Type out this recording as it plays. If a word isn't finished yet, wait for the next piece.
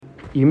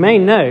you may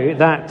know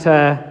that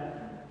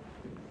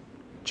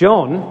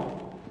John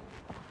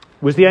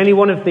was the only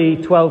one of the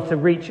 12 to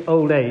reach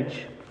old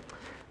age,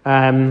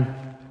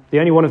 the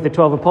only one of the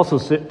 12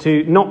 apostles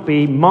to not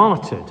be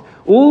martyred.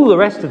 All the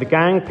rest of the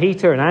gang,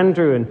 Peter and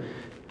Andrew and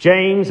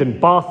James and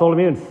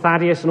Bartholomew and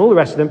Thaddeus and all the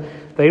rest of them,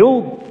 they'd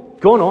all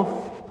gone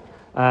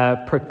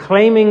off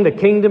proclaiming the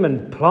kingdom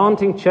and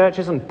planting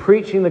churches and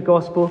preaching the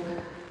gospel.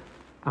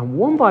 And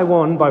one by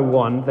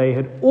one, they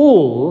had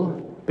all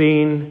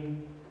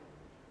been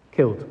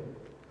killed,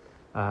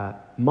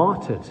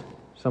 martyred.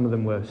 Some of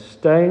them were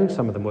stoned,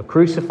 some of them were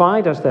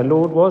crucified as their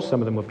Lord was,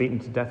 some of them were beaten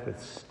to death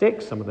with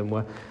sticks, some of them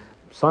were...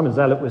 Simon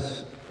Zealot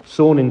was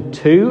sawn in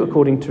two,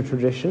 according to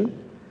tradition.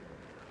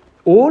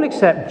 All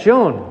except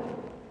John,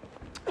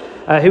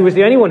 who was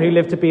the only one who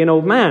lived to be an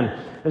old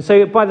man. And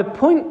so by the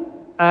point,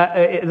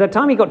 at the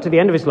time he got to the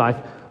end of his life,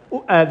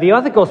 the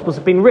other Gospels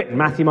have been written,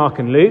 Matthew, Mark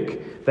and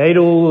Luke. They'd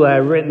all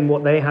written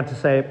what they had to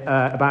say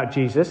about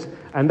Jesus.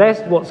 And there's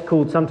what's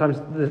called sometimes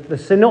the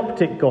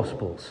synoptic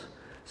Gospels.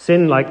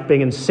 Syn like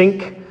being in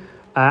sync,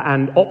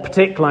 and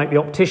optic like the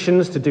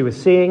opticians to do with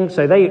seeing.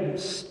 So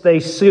they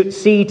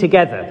see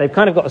together. They've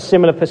kind of got a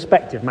similar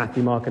perspective,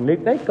 Matthew, Mark and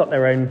Luke. They've got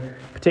their own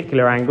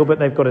particular angle, but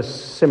they've got a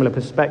similar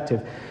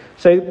perspective.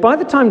 So by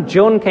the time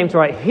John came to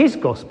write his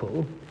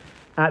Gospel,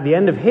 at the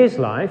end of his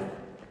life,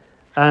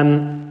 he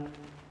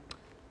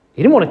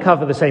didn't want to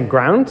cover the same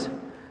ground,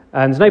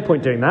 and there's no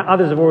point doing that.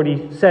 Others have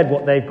already said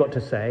what they've got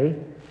to say.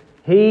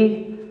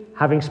 He,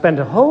 having spent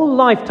a whole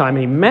lifetime,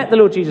 he met the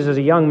Lord Jesus as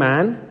a young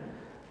man,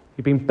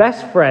 he'd been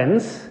best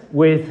friends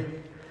with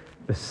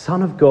the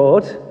Son of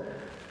God,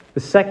 the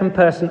second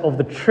person of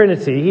the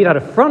Trinity. He'd had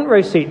a front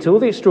row seat to all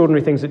the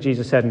extraordinary things that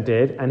Jesus said and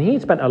did, and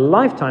he'd spent a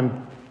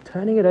lifetime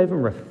turning it over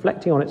and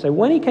reflecting on it. So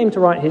when he came to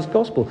write his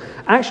gospel,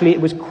 actually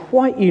it was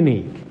quite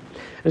unique.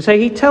 And so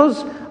he tells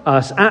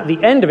us at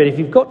the end of it, if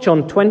you've got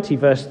John 20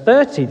 verse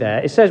 30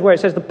 there, it says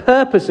the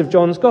purpose of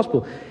John's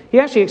gospel. He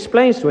actually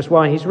explains to us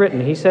why he's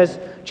written. He says,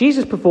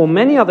 Jesus performed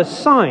many other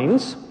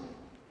signs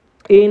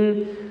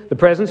in the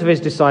presence of his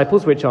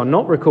disciples, which are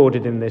not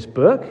recorded in this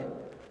book.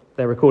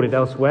 They're recorded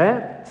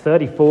elsewhere.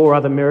 34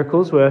 other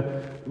miracles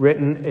were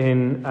written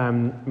in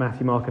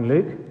Matthew, Mark and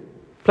Luke.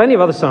 Plenty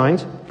of other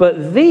signs,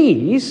 but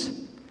these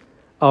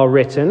are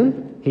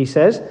written, he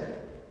says,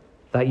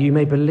 that you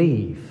may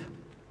believe.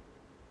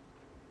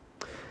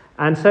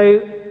 And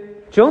so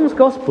John's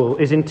gospel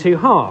is in two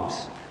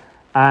halves.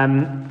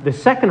 The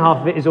second half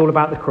of it is all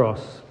about the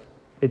cross.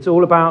 It's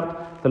all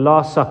about the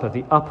Last Supper,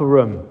 the upper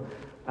room,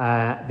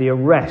 the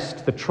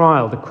arrest, the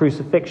trial, the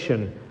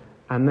crucifixion,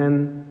 and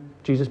then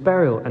Jesus'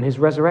 burial and his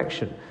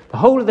resurrection. The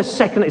whole of the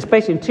second, it's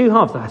basically in two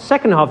halves. The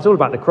second half is all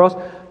about the cross.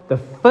 The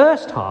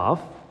first half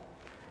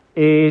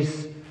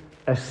is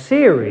a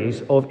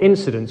series of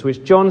incidents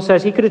which John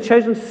says he could have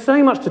chosen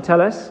so much to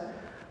tell us,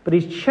 but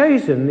he's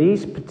chosen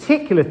these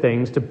particular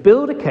things to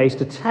build a case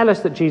to tell us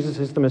that Jesus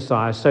is the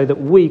Messiah so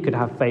that we could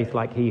have faith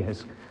like he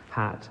has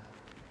had.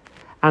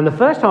 And the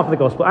first half of the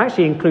gospel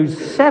actually includes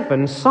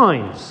 7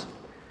 signs.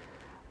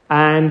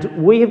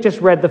 And we have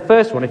just read the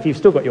first one. If you've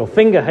still got your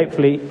finger,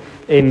 hopefully,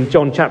 in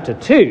John chapter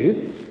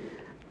 2,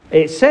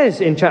 it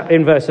says in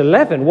verse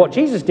 11, what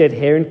Jesus did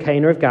here in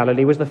Cana of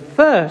Galilee was the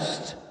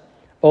first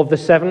of the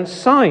 7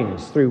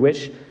 signs through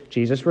which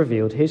Jesus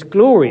revealed his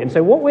glory. And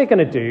so what we're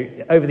going to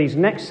do over these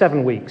next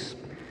 7 weeks,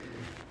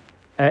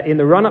 in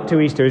the run-up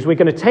to Easter, is we're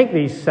going to take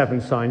these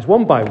 7 signs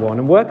one by one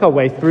and work our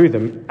way through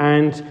them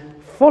and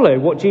follow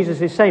what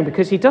Jesus is saying,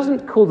 because he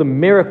doesn't call them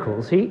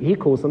miracles, he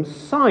calls them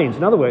signs.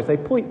 In other words, they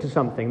point to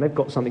something, they've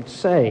got something to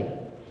say.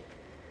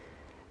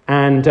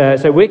 And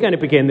so we're going to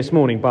begin this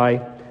morning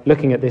by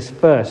looking at this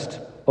first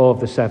of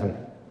the 7,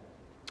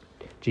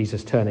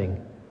 Jesus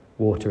turning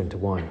water into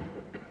wine.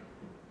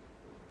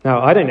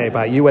 Now, I don't know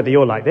about you, whether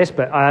you're like this,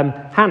 but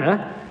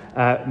Hannah,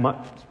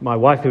 my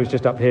wife, who was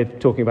just up here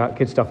talking about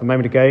kid stuff a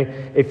moment ago,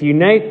 if you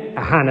know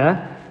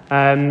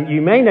Hannah,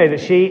 you may know that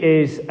she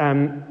is,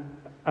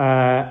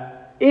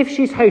 if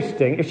she's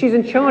hosting, if she's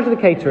in charge of the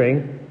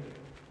catering,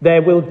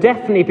 there will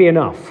definitely be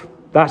enough.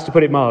 That's to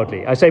put it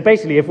mildly. I say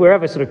basically, if we're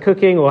ever sort of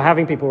cooking or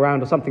having people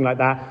around or something like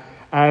that,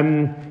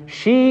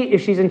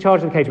 if she's in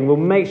charge of the catering, will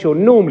make sure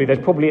normally there's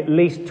probably at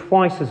least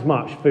twice as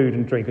much food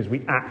and drink as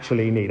we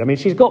actually need. I mean,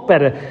 she's got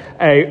better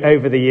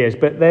over the years,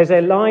 but there's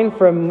a line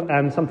from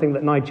something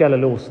that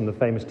Nigella Lawson, the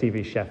famous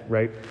TV chef,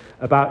 wrote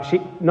about.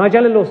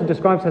 Nigella Lawson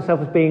describes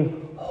herself as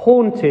being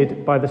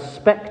haunted by the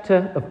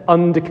spectre of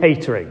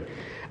under-catering.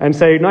 And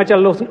so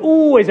Nigella Lawson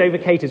always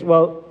over-caters.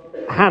 Well,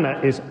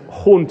 Hannah is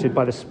haunted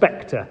by the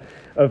spectre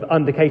of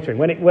under-catering.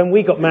 When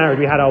we got married,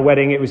 we had our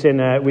wedding, it was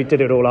we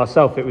did it all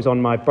ourselves, it was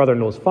on my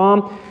brother-in-law's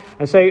farm,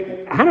 and so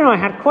Hannah and I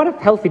had quite a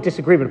healthy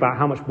disagreement about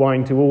how much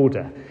wine to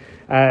order,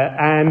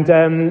 and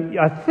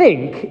I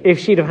think if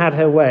she'd have had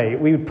her way,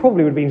 we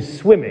probably would have been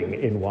swimming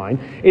in wine.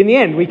 In the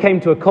end, we came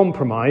to a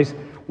compromise,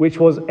 which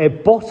was a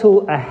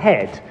bottle a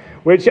head,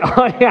 which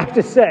I have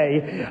to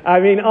say, I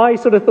mean, I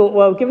sort of thought,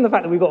 well, given the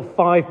fact that we've got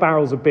 5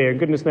 barrels of beer, and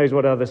goodness knows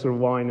what other sort of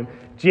wine and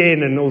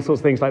gin and all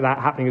sorts of things like that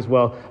happening as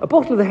well, a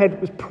bottle of the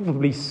head was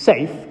probably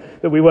safe,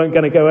 that we weren't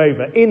going to go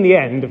over. In the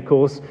end, of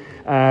course,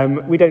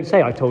 we don't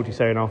say "I told you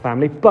so" in our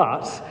family,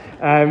 but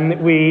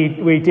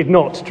we did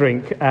not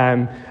drink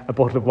a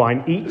bottle of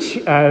wine each.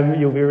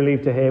 You'll be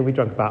relieved to hear we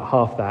drank about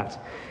half that.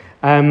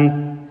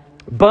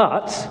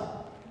 But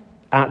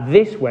at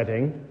this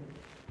wedding,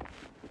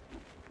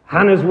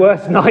 Hannah's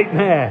worst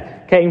nightmare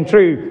came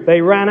true. They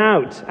ran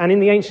out. And in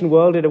the ancient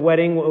world, at a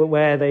wedding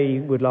where they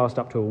would last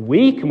up to a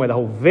week and where the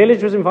whole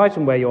village was invited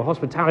and where your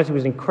hospitality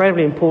was an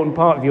incredibly important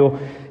part of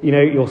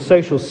your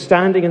social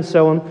standing and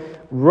so on,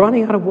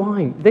 running out of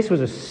wine. This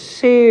was a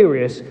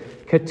serious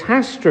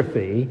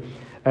catastrophe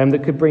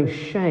that could bring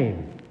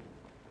shame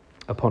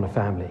upon a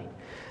family.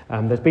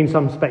 There's been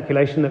some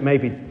speculation that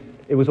maybe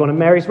it was one of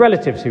Mary's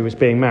relatives who was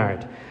being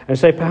married. And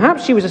so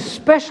perhaps she was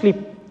especially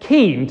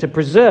keen to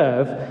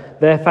preserve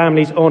their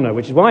family's honour,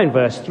 which is why in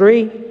verse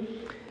 3,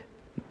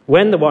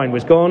 when the wine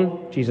was gone,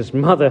 Jesus'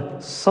 mother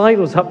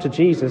sidles up to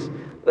Jesus,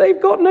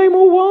 "They've got no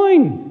more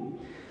wine."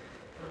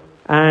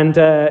 And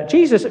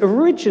Jesus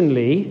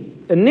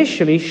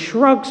initially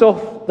shrugs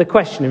off the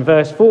question in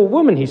verse 4.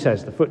 "Woman," he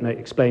says, the footnote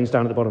explains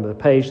down at the bottom of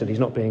the page that he's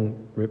not being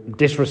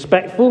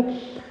disrespectful,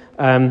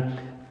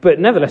 but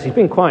nevertheless he's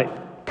being quite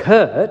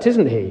curt,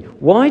 isn't he?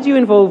 "Why do you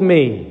involve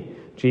me?"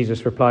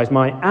 Jesus replies,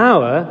 "My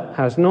hour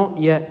has not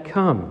yet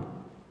come."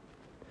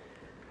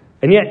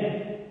 And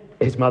yet,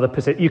 his mother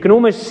persists. You can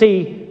almost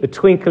see the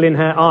twinkle in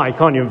her eye,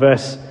 can't you, in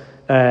verse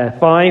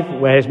 5,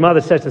 where his mother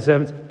says to the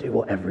servants, "Do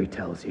whatever he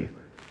tells you.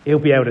 He'll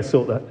be able to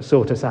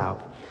sort us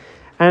out."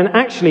 And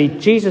actually,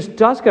 Jesus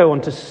does go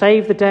on to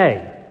save the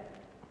day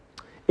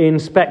in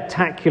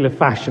spectacular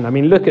fashion. I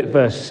mean, look at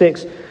verse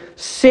 6.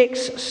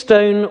 6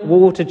 stone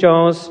water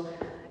jars,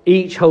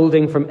 each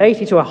holding from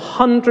 80 to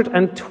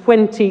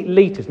 120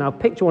 litres. Now,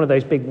 picture one of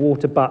those big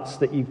water butts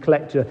that you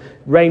collect your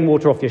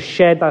rainwater off your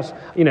shed. That's,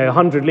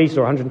 100 litres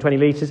or 120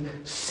 litres.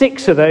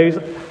 6 of those,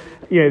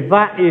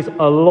 that is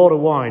a lot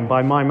of wine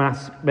by my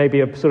maths,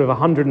 maybe a sort of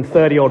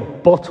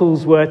 130-odd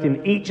bottles worth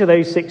in each of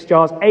those 6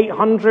 jars.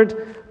 800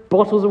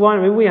 bottles of wine.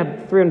 I mean, we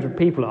had 300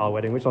 people at our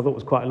wedding, which I thought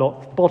was quite a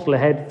lot. Bottle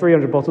ahead,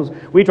 300 bottles.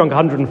 We drank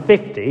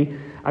 150.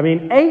 I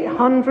mean,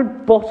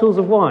 800 bottles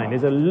of wine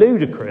is a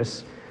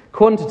ludicrous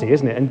quantity,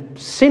 isn't it? And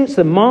since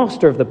the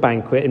master of the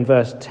banquet in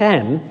verse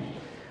 10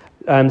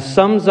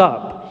 sums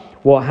up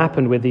what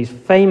happened with these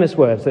famous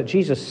words that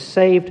Jesus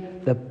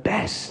saved the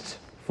best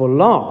for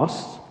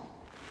last,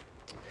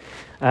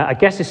 I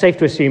guess it's safe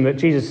to assume that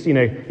Jesus, he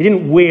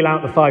didn't wheel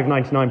out the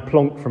 $5.99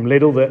 plonk from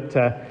Lidl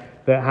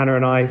that Hannah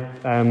and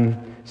I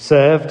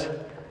served.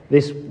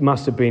 This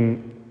must have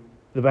been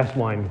the best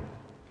wine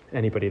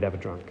anybody had ever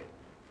drunk.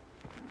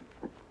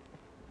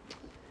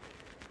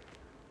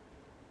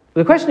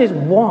 The question is,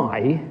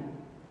 why?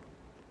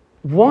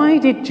 Why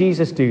did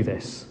Jesus do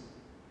this?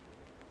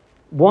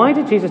 Why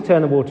did Jesus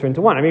turn the water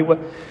into wine? I mean,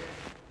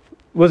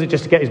 was it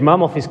just to get his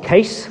mum off his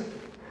case?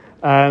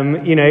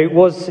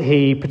 Was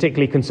he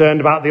particularly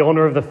concerned about the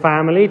honour of the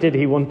family? Did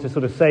he want to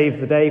sort of save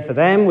the day for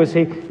them? Was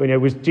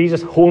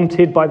Jesus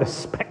haunted by the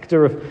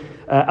spectre of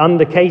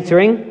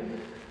under-catering?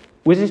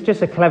 Was this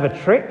just a clever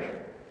trick?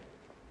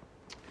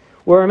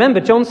 Well, remember,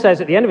 John says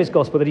at the end of his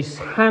gospel that he's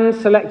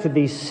hand-selected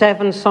these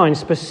 7 signs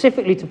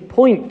specifically to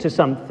point to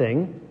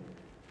something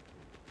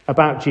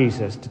about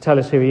Jesus, to tell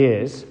us who he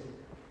is.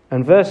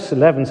 And verse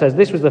 11 says,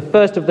 "This was the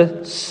first of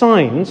the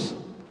signs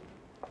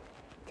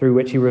through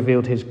which he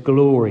revealed his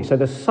glory." So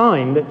the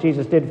sign that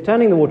Jesus did of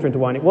turning the water into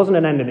wine, it wasn't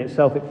an end in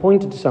itself, it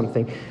pointed to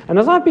something. And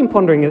as I've been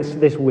pondering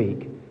this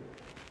week,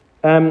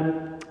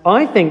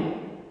 I think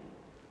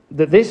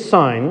that this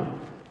sign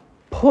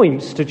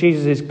points to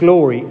Jesus'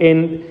 glory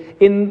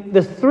in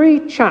the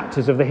 3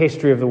 chapters of the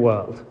history of the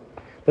world.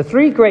 The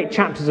 3 great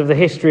chapters of the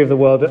history of the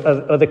world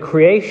are the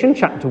creation,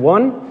 chapter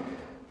 1.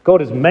 God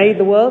has made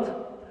the world.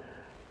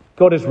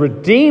 God has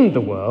redeemed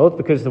the world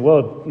because the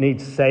world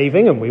needs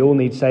saving and we all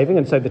need saving.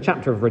 And so the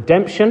chapter of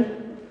redemption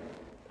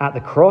at the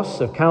cross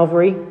of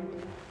Calvary,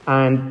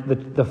 and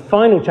the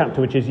final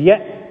chapter, which is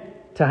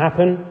yet to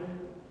happen,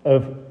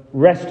 of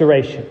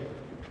restoration.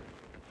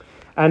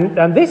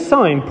 And this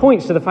sign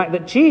points to the fact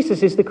that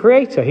Jesus is the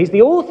creator. He's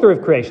the author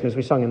of creation, as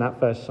we sung in that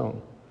first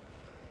song.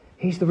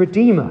 He's the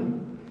Redeemer.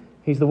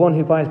 He's the one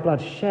who by his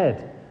blood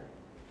shed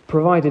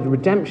provided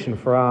redemption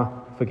for our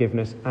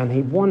forgiveness, and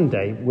he one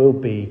day will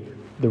be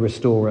the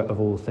restorer of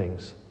all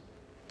things.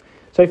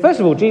 So first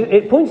of all,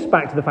 it points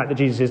back to the fact that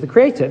Jesus is the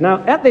creator.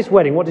 Now, at this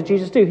wedding, what did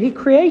Jesus do? He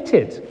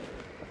created.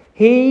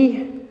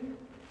 He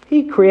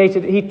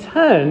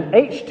turned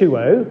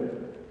H2O,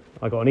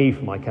 I got an E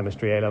for my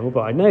chemistry A level,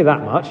 but I know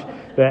that much,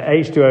 that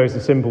H2O is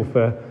the symbol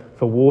for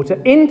water,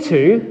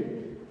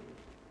 into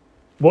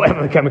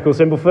whatever the chemical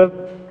symbol for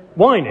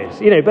wine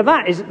is. But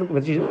that is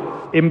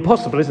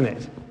impossible, isn't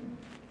it?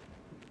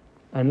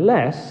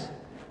 Unless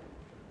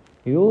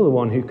you're the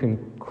one who can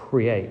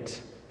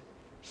create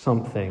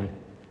something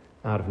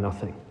out of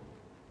nothing.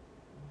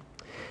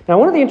 Now,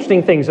 one of the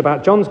interesting things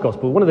about John's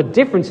Gospel, one of the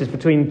differences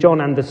between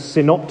John and the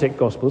Synoptic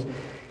Gospels,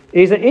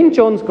 is that in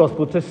John's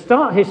Gospel, to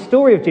start his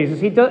story of Jesus,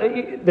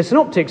 the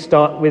Synoptics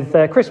start with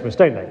Christmas,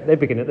 don't they? They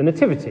begin at the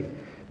Nativity.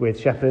 with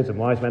shepherds and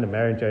wise men and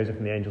Mary and Joseph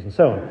and the angels and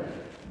so on.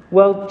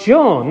 Well,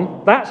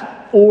 John, that's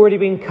already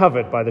been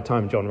covered by the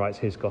time John writes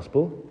his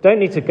gospel. Don't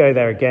need to go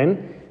there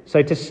again.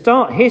 So to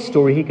start his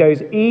story, he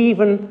goes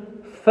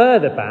even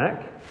further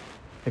back.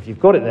 If you've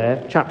got it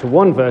there, chapter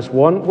 1, verse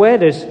 1. Where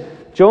does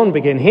John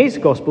begin his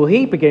gospel?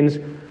 He begins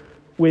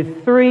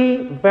with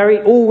three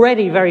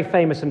already very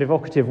famous and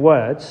evocative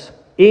words,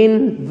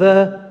 in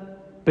the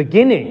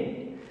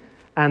beginning.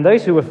 And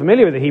those who are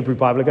familiar with the Hebrew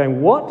Bible are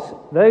going,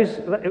 what?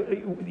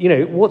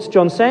 What's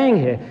John saying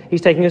here?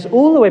 He's taking us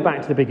all the way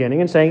back to the beginning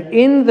and saying,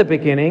 in the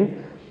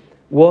beginning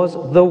was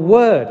the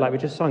Word, like we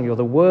just sung, you're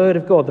the Word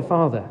of God, the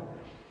Father.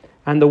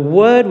 And the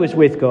Word was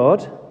with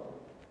God,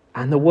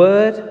 and the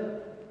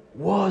Word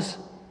was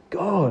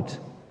God.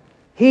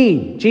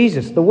 He,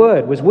 Jesus, the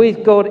Word, was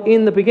with God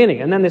in the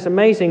beginning. And then this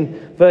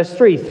amazing verse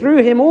 3,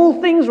 through him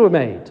all things were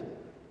made.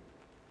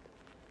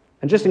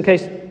 And just in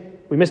case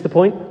we missed the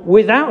point,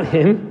 without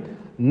him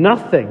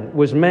nothing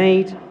was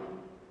made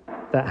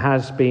that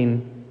has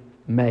been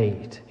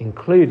made,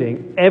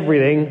 including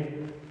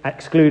everything,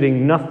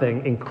 excluding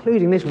nothing,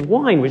 including this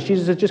wine which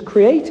Jesus has just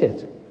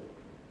created.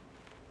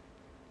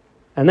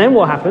 And then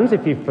what happens,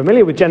 if you're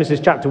familiar with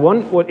Genesis chapter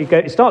 1,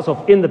 it starts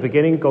off in the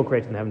beginning, God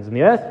created the heavens and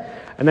the earth,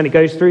 and then it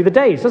goes through the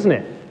days, doesn't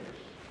it?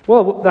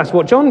 Well, that's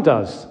what John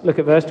does. Look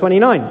at verse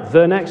 29,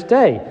 the next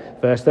day.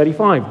 Verse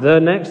 35, the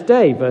next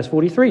day. Verse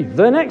 43,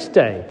 the next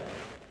day.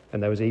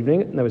 And there was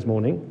evening and there was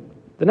morning,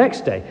 the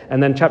next day.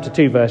 And then chapter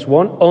 2, verse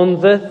 1, on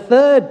the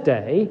third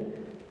day,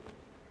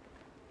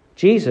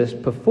 Jesus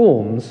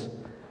performs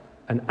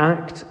an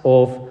act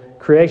of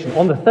creation.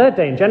 On the third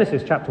day in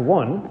Genesis chapter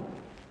 1,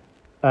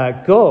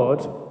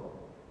 God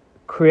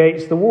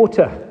creates the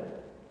water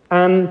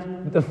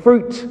and the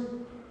fruit.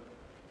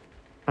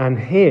 And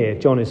here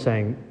John is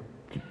saying,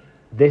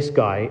 this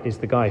guy is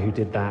the guy who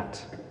did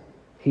that.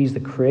 He's the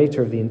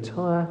creator of the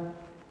entire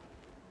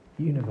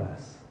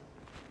universe.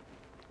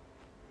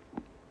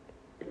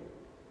 I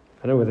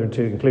don't know whether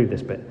to include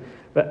this bit,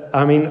 but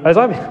I mean,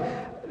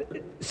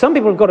 some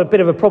people have got a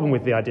bit of a problem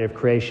with the idea of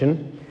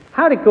creation.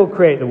 How did God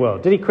create the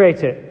world? Did he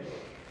create it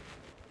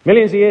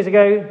millions of years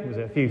ago? Was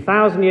it a few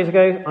thousand years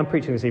ago? I'm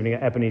preaching this evening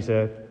at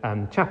Ebenezer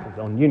Chapel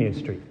on Union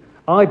Street.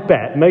 I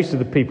bet most of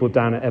the people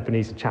down at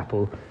Ebenezer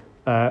Chapel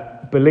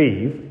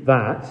believe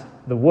that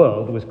the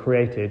world was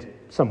created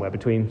somewhere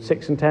between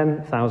 6,000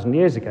 and 10,000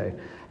 years ago.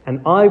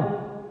 And I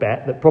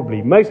bet that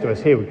probably most of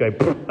us here would go,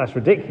 that's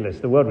ridiculous.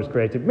 The world was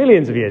created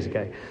millions of years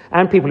ago.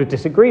 And people have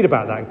disagreed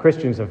about that. And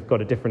Christians have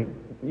got different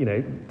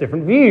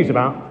views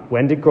about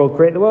when did God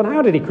create the world?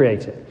 How did he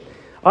create it?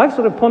 I've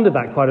sort of pondered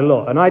that quite a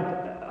lot. And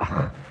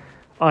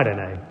I don't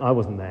know. I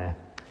wasn't there.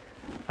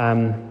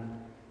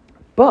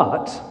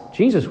 But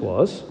Jesus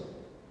was.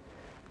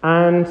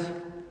 And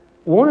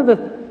one of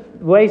the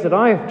ways that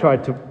I've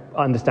tried to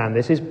understand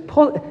this is,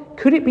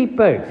 could it be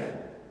both?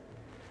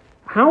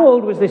 How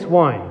old was this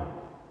wine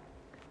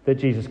that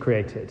Jesus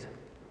created?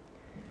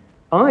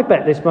 I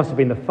bet this must have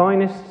been the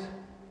finest,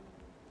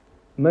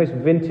 most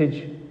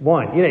vintage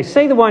wine.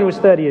 Say the wine was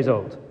 30 years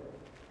old.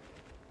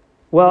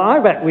 Well, I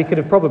bet we could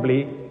have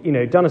probably,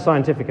 done a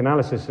scientific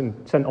analysis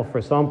and sent off for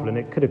a sample, and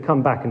it could have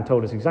come back and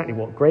told us exactly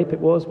what grape it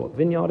was, what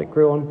vineyard it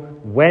grew on,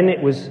 when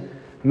it was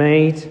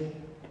made.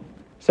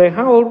 So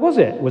how old was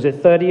it? Was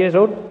it 30 years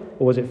old?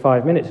 Or was it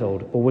 5 minutes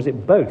old? Or was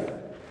it both?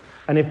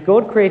 And if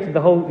God created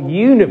the whole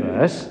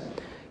universe,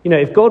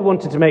 if God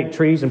wanted to make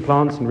trees and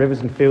plants and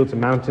rivers and fields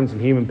and mountains and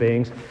human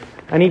beings,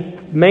 and he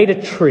made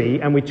a tree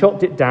and we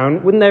chopped it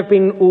down, wouldn't there have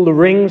been all the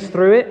rings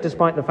through it,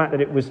 despite the fact that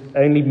it was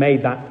only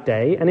made that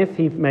day? And if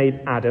he made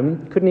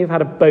Adam, couldn't he have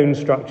had a bone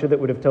structure that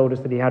would have told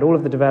us that he had all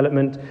of the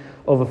development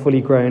of a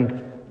fully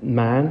grown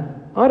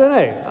man? I don't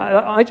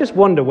know. I just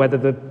wonder whether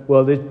the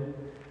world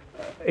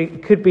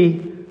it could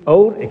be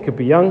old, it could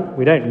be young,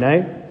 we don't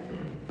know.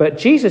 But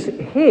Jesus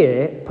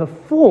here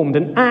performed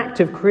an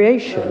act of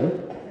creation.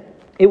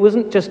 It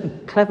wasn't just a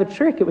clever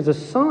trick, it was a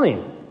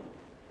sign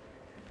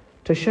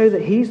to show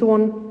that he's the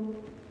one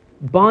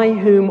by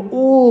whom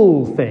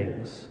all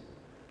things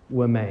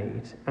were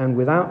made, and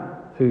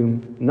without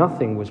whom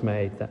nothing was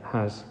made that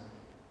has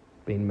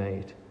been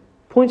made.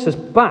 Points us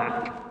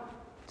back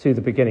to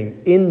the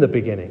beginning, in the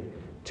beginning,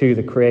 to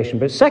the creation.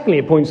 But secondly,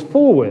 it points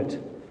forward.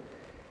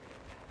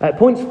 It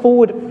points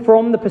forward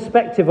from the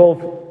perspective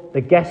of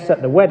the guests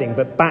at the wedding,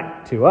 but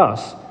back to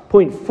us,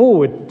 point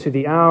forward to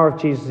the hour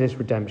of Jesus'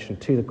 redemption,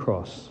 to the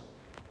cross.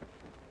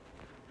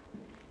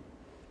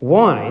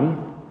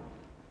 Wine,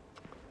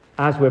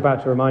 as we're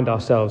about to remind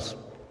ourselves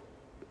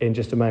in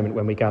just a moment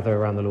when we gather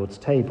around the Lord's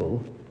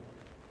table,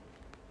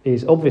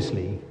 is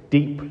obviously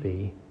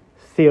deeply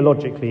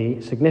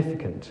theologically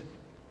significant.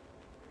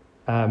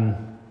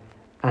 And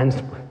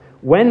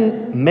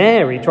when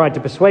Mary tried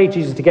to persuade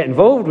Jesus to get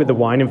involved with the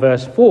wine in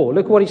verse 4,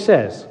 look what he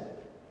says.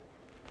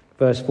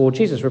 Verse 4,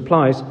 Jesus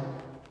replies,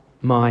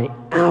 "My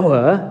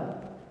hour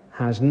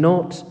has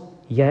not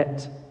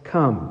yet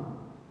come."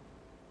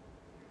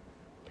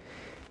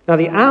 Now,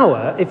 the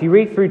hour, if you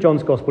read through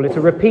John's Gospel, it's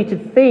a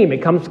repeated theme.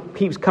 It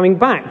keeps coming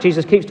back.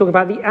 Jesus keeps talking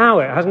about the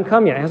hour. It hasn't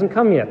come yet. It hasn't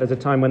come yet. There's a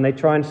time when they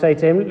try and say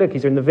to him, look,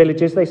 he's in the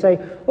villages. They say,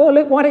 oh,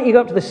 look, why don't you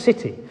go up to the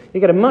city? You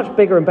get a much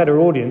bigger and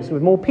better audience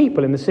with more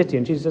people in the city.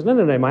 And Jesus says, no,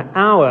 my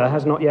hour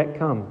has not yet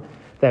come.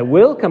 There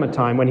will come a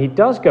time when he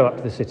does go up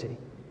to the city.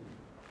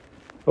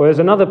 Or there's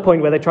another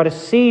point where they try to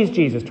seize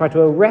Jesus, try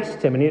to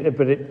arrest him.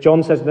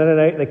 John says, no,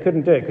 they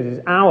couldn't do it because his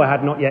hour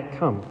had not yet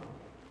come.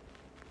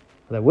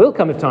 There will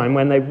come a time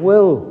when they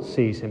will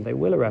seize him, they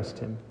will arrest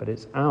him, but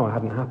its hour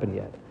hadn't happened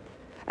yet.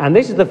 And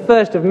this is the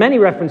first of many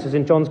references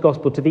in John's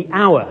Gospel to the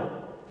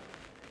hour.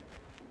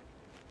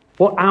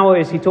 What hour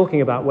is he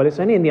talking about? Well, it's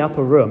only in the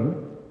upper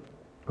room,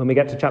 when we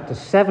get to chapter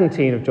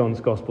 17 of John's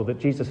Gospel, that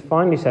Jesus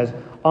finally says,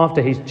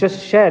 after he's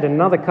just shared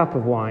another cup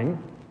of wine,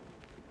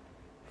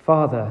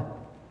 Father,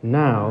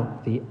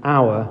 now the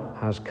hour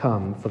has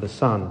come for the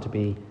Son to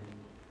be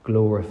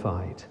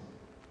glorified.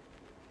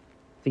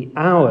 The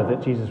hour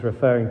that Jesus is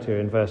referring to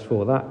in verse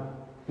 4, that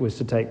was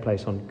to take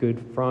place on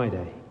Good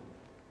Friday.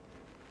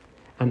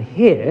 And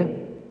here,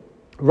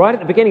 right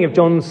at the beginning of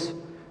John's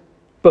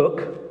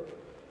book,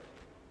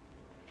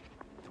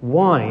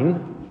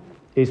 wine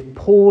is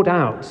poured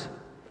out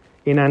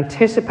in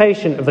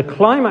anticipation of the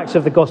climax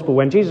of the gospel,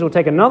 when Jesus will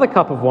take another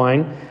cup of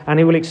wine and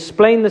he will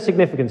explain the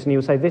significance, and he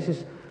will say, this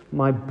is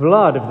my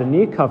blood of the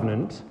new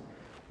covenant,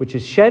 which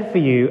is shed for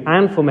you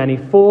and for many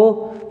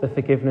for the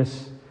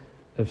forgiveness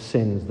of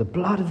sins. The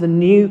blood of the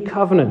new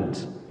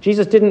covenant.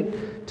 Jesus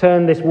didn't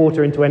turn this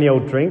water into any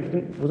old drink.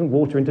 It wasn't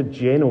water into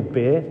gin or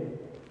beer.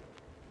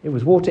 It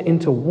was water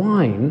into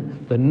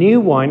wine, the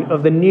new wine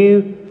of the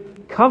new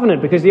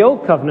covenant, because the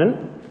old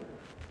covenant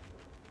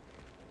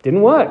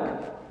didn't work.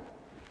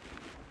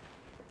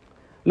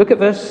 Look at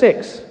verse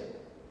 6,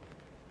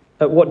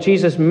 at what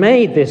Jesus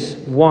made this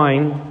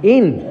wine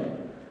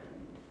in.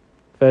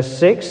 Verse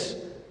 6,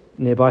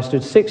 nearby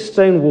stood 6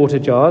 stone water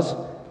jars,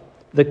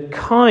 the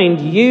kind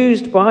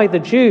used by the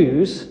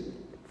Jews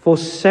for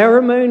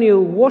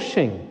ceremonial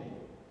washing.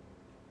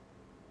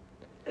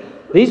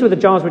 These were the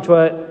jars which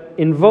were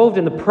involved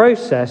in the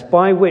process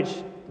by which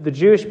the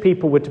Jewish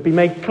people were to be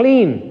made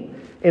clean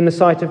in the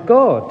sight of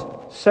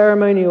God.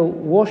 Ceremonial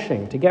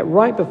washing, to get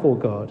right before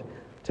God,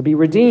 to be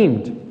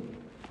redeemed.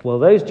 Well,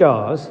 those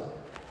jars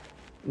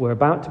were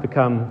about to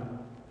become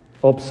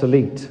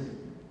obsolete.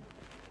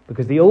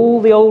 Because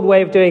all the old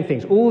way of doing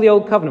things, all the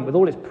old covenant with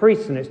all its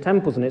priests and its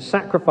temples and its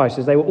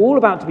sacrifices, they were all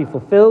about to be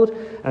fulfilled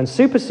and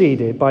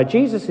superseded by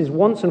Jesus'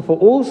 once and for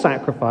all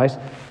sacrifice,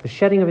 the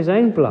shedding of his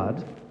own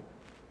blood,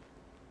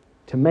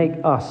 to make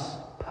us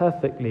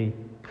perfectly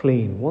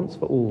clean, once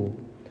for all,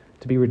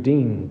 to be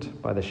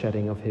redeemed by the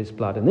shedding of his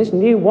blood. And this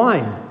new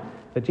wine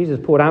that Jesus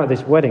poured out at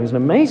this wedding is an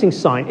amazing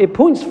sign. It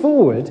points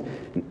forward,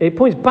 it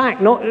points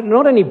back, not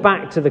only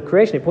back to the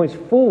creation, it points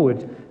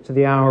forward to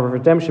the hour of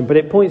redemption, but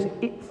it points,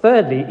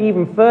 thirdly,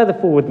 even further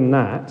forward than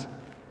that,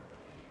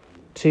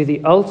 to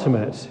the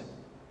ultimate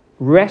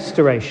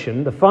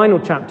restoration, the final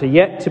chapter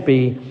yet to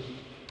be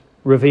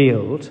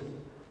revealed.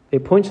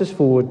 It points us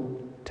forward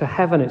to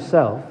heaven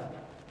itself,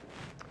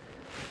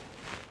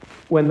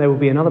 when there will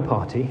be another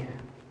party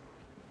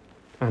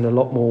and a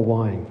lot more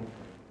wine.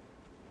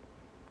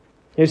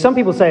 You know, some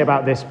people say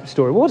about this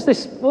story, what's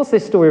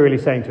this story really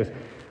saying to us?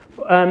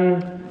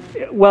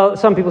 Well,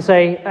 some people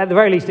say, at the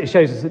very least, it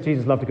shows us that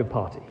Jesus loved a good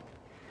party.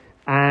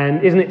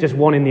 And isn't it just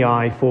one in the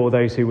eye for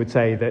those who would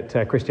say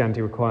that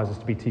Christianity requires us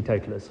to be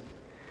teetotalers?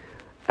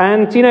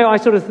 And, you know,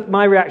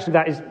 my reaction to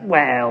that is,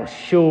 well,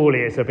 surely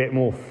it's a bit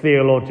more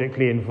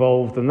theologically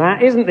involved than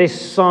that. Isn't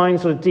this sign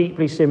sort of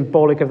deeply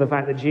symbolic of the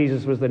fact that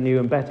Jesus was the new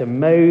and better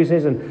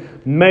Moses?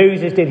 And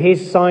Moses did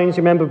his signs,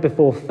 remember,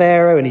 before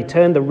Pharaoh, and he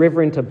turned the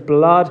river into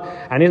blood.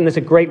 And isn't this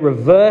a great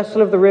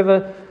reversal of the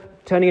river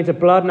turning into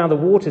blood? Now the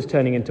water's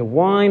turning into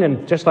wine.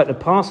 And just like the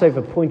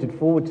Passover pointed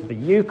forward to the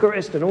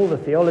Eucharist and all the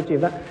theology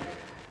of that.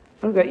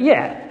 And I go,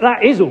 yeah,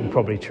 that is all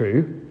probably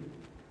true.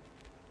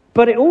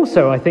 But it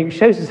also, I think,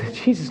 shows us that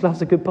Jesus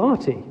loves a good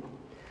party.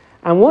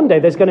 And one day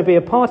there's going to be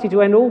a party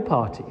to end all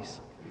parties.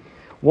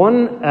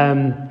 One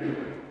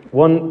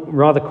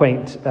rather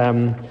quaint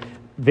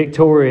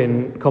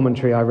Victorian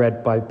commentary I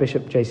read by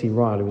Bishop J.C.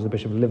 Ryle, who was the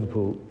Bishop of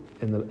Liverpool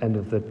in the end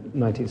of the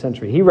 19th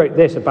century. He wrote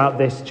this about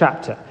this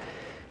chapter.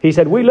 He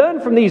said, "We learn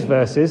from these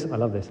verses," I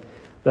love this,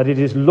 "that it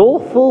is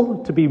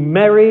lawful to be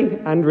merry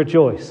and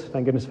rejoice."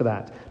 Thank goodness for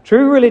that.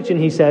 True religion,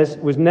 he says,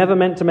 was never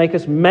meant to make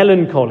us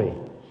melancholy.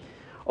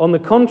 On the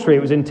contrary,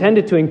 it was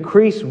intended to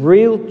increase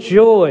real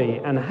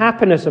joy and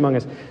happiness among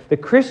us. The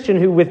Christian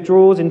who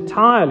withdraws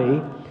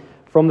entirely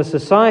from the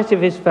society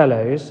of his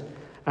fellows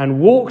and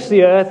walks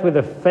the earth with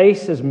a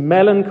face as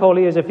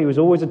melancholy as if he was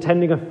always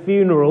attending a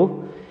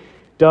funeral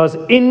does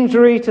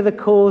injury to the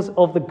cause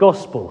of the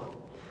gospel.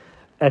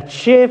 A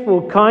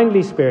cheerful,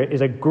 kindly spirit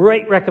is a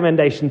great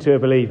recommendation to a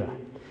believer.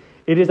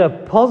 It is a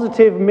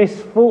positive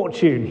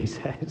misfortune, he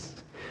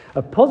says.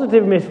 A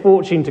positive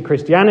misfortune to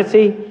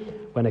Christianity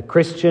when a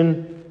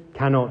Christian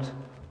cannot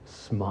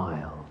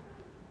smile.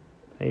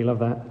 Hey, you love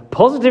that?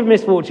 Positive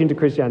misfortune to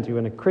Christianity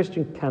when a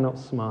Christian cannot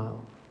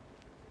smile.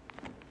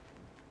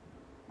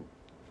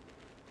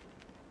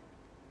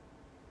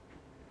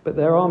 But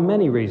there are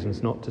many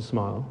reasons not to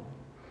smile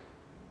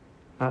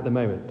at the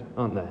moment,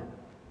 aren't there?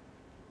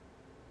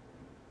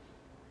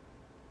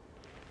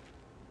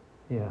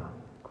 Yeah,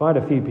 quite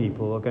a few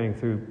people are going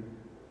through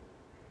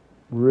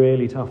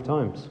really tough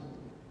times.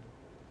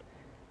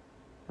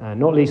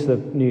 Not least the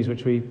news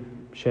which we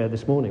shared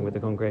this morning with the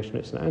congregation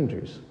at St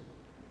Andrews.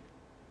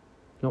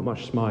 Not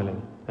much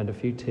smiling and a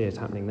few tears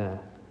happening there.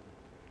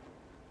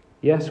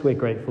 Yes, we're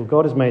grateful.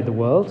 God has made the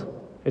world.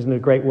 Isn't it a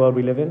great world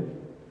we live in?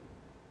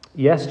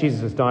 Yes,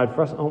 Jesus has died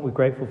for us. Aren't we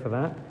grateful for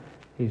that?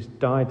 He's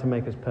died to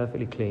make us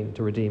perfectly clean,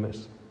 to redeem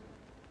us.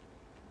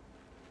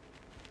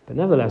 But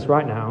nevertheless,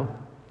 right now,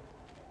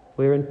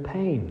 we're in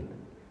pain.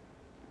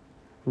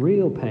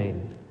 Real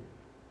pain.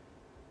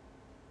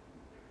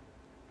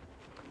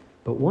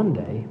 But one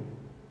day,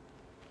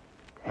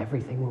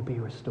 everything will be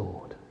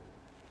restored.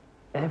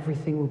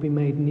 Everything will be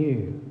made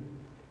new.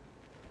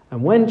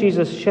 And when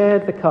Jesus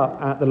shared the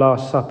cup at the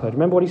Last Supper,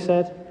 remember what he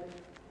said?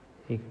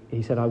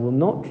 He said, I will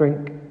not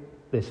drink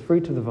this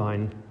fruit of the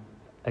vine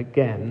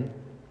again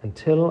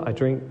until I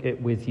drink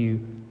it with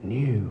you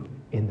new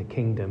in the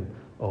kingdom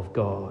of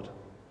God.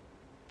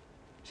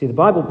 See, the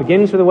Bible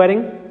begins with a wedding.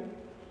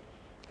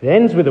 It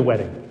ends with a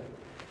wedding.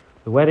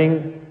 The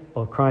wedding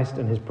of Christ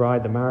and his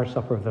bride, the marriage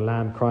supper of the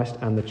Lamb, Christ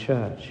and the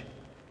church.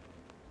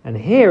 And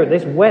here at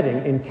this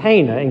wedding in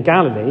Cana in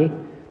Galilee,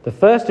 the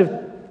first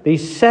of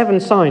these 7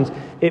 signs,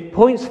 it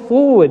points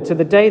forward to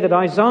the day that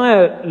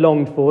Isaiah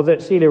longed for,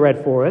 that Celia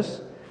read for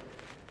us,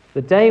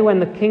 the day when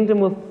the kingdom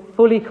will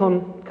fully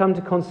come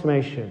to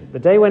consummation, the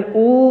day when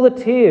all the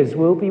tears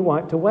will be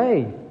wiped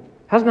away.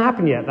 Hasn't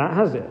happened yet, that,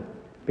 has it?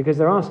 Because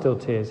there are still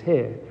tears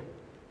here.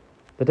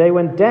 The day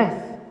when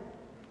death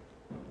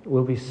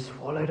will be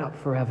swallowed up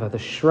forever, the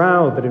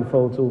shroud that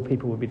enfolds all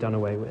people will be done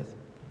away with,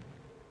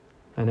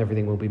 and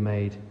everything will be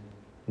made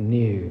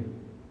new.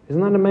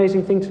 Isn't that an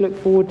amazing thing to look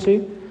forward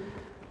to?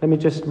 Let me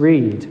just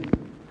read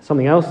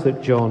something else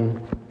that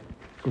John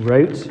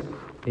wrote.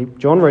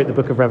 John wrote the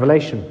book of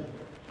Revelation.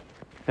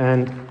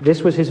 And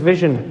this was his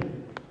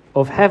vision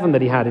of heaven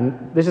that he had.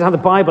 And this is how the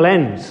Bible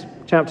ends.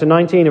 Chapter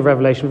 19 of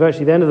Revelation,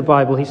 virtually the end of the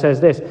Bible, he says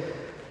this.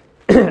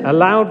 A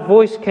loud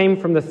voice came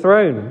from the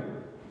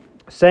throne,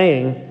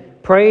 saying,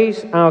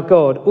 Praise our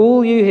God,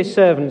 all you his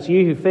servants,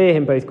 you who fear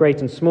him, both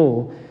great and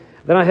small.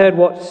 Then I heard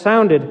what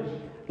sounded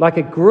like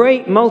a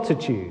great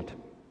multitude,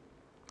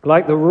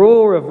 like the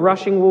roar of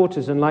rushing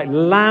waters and like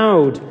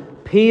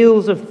loud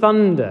peals of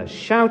thunder,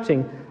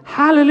 shouting,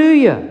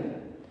 Hallelujah!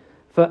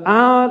 For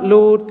our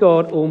Lord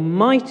God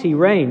Almighty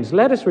reigns.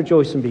 Let us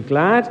rejoice and be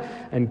glad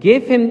and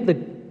give him the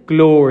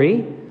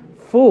glory,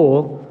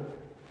 for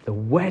the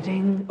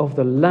wedding of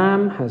the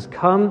Lamb has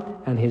come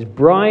and his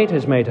bride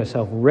has made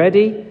herself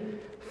ready.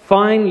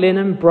 Fine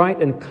linen,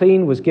 bright and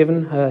clean, was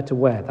given her to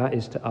wear. That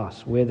is to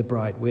us. We're the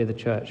bride. We're the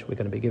church. We're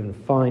going to be given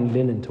fine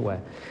linen to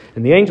wear.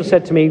 And the angel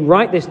said to me,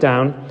 Write this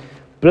down.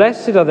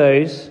 Blessed are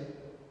those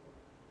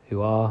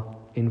who are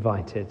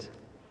invited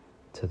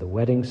to the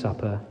wedding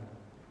supper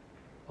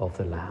of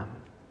the Lamb.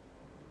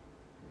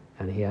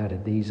 And he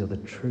added, These are the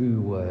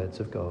true words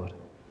of God.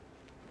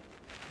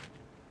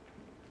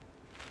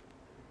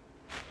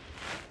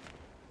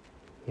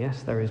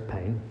 Yes, there is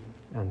pain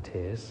and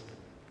tears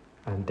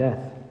and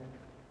death.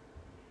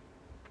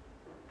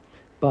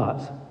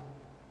 But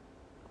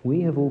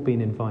we have all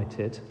been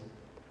invited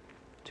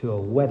to a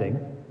wedding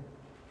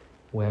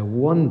where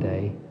one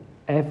day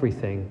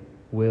everything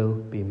will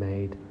be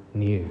made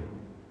new.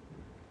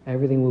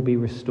 Everything will be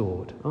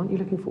restored. Aren't you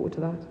looking forward to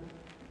that?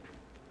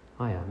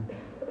 I am.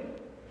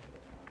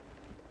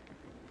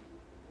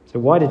 So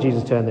why did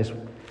Jesus turn this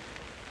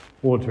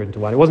water into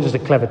wine? It wasn't just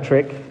a clever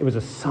trick. It was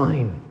a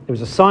sign. It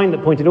was a sign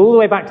that pointed all the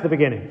way back to the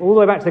beginning, all the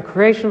way back to the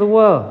creation of the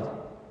world.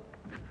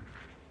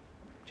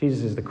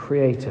 Jesus is the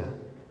creator.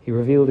 He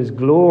revealed his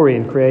glory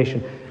in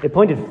creation. It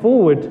pointed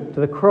forward to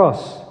the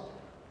cross,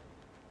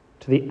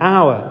 to the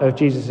hour of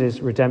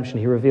Jesus' redemption.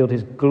 He revealed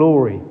his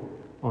glory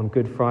on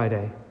Good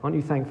Friday. Aren't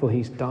you thankful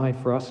he's died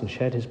for us and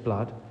shed his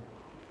blood?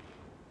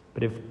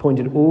 But it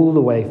pointed all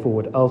the way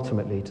forward,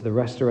 ultimately, to the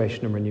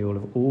restoration and renewal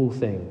of all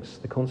things,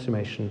 the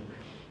consummation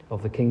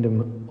of the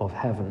kingdom of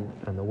heaven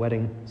and the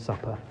wedding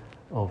supper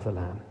of the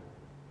Lamb.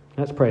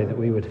 Let's pray that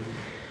we would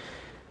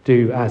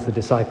do as the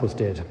disciples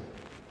did,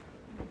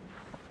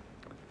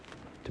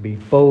 to be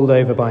bowled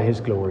over by his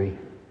glory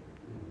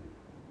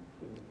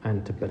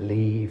and to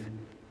believe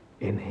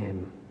in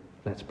him.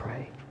 Let's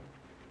pray.